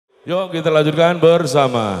Yuk kita lanjutkan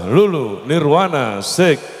bersama Lulu, Nirwana,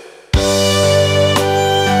 Sik.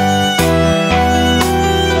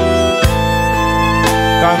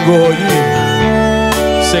 Kanggo hoyi,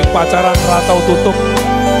 sing pacaran ratau tutup,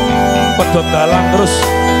 pedot dalang terus.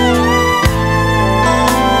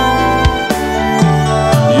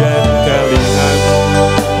 Yen kelingan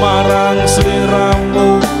marang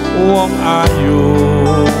sliramu wong ayu,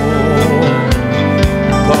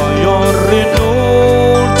 kaya rindu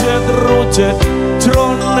rujet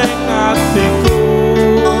jroning atiku.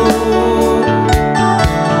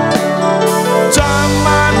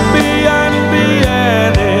 Jaman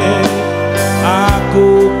biyen-biyene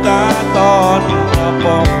aku katon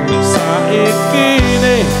apa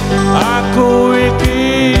saikine aku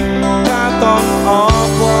iki katon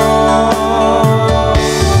apa.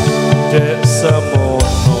 Dek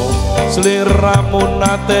semono sliramu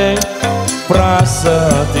nate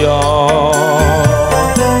prasetya,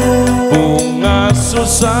 bunga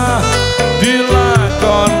susah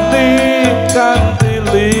dilakoni kanthi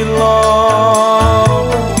lila.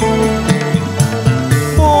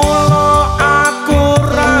 Mula aku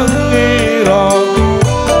ra ngira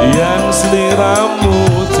yen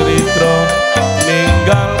sliramu critra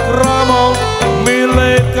ninggal krama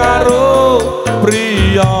milih karo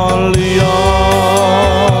priya liya.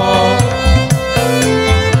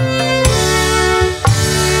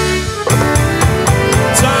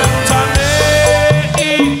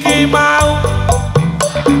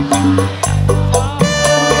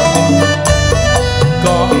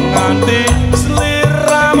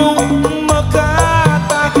 Sliramu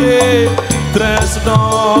megatake Tresno,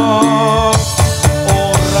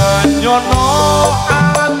 ora nyono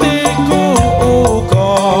atiku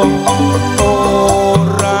uga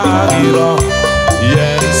ora ngira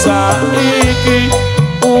yen saiki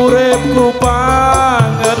uripku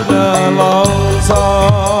banget nelongso.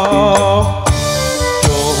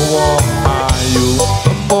 Jowo ayu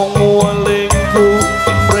mung welingku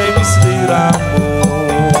pring sliramu,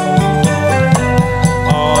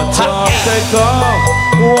 teka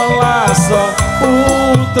welasa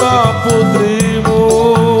putra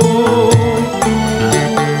putrimu.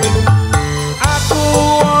 Aku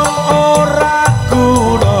ora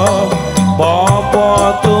guna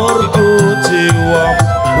apa turku jiwa,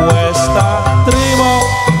 wis tak trima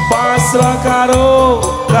pasrah karo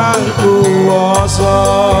kang kuwasa.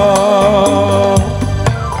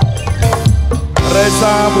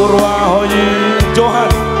 Resa Purwahoyi,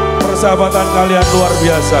 Johan, persahabatan kalian luar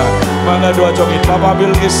biasa. Mangga doa cokin Bapak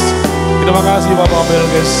Bilkis. Terima kasih Bapak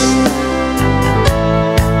Bilkis.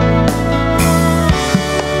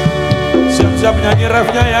 Siap-siap nyanyi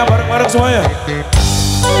refnya ya, bareng-bareng semuanya.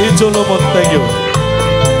 Ijo lumut, thank you.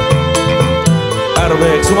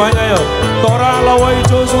 Arbek semuanya ya. Tora lawa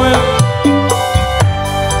ijo semuanya.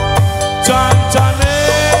 Jancane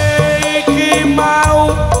iki mau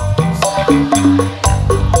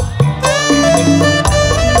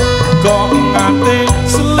kok nganti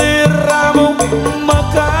sliramu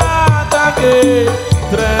megatake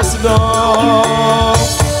Tresno,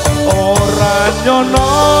 ora nyono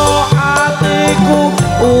atiku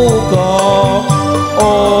uga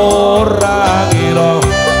ora ngira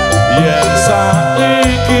yen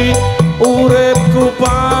saiki uripku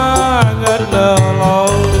banget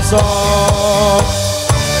nelongso.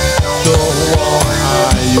 Jowo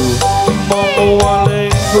ayu mung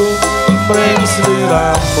welingku pring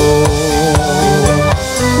sliramu,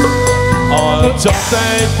 ojo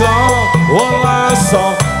tega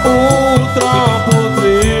welasa putra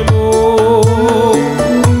putrimu.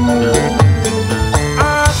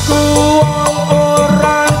 Aku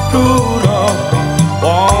ora guna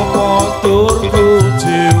apa turku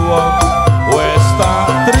jiwa, wis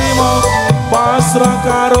tak trima pasrah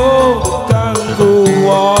karo kang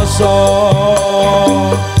kuwasa.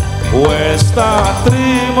 Wis tak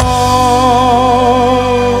trima.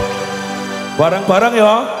 Bareng-bareng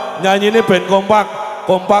ya, nyanyi ini band kompak.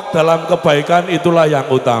 Kompak dalam kebaikan itulah yang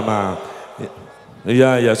utama.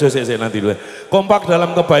 Iya, ya, saya nanti dulu. Kompak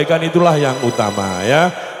dalam kebaikan itulah yang utama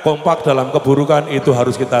ya. Kompak dalam keburukan itu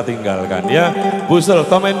harus kita tinggalkan ya. Busel,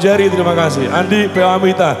 Tom and Jerry, terima kasih. Andi,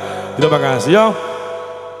 Pewamita, terima kasih ya.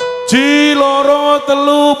 Ciloro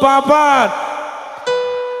telu papat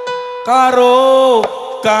karo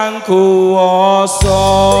kang kuwasa.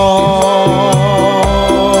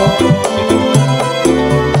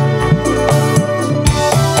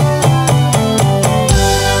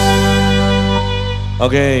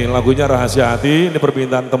 Oke, lagunya Rahasia Hati, ini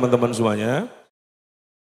permintaan teman-teman semuanya.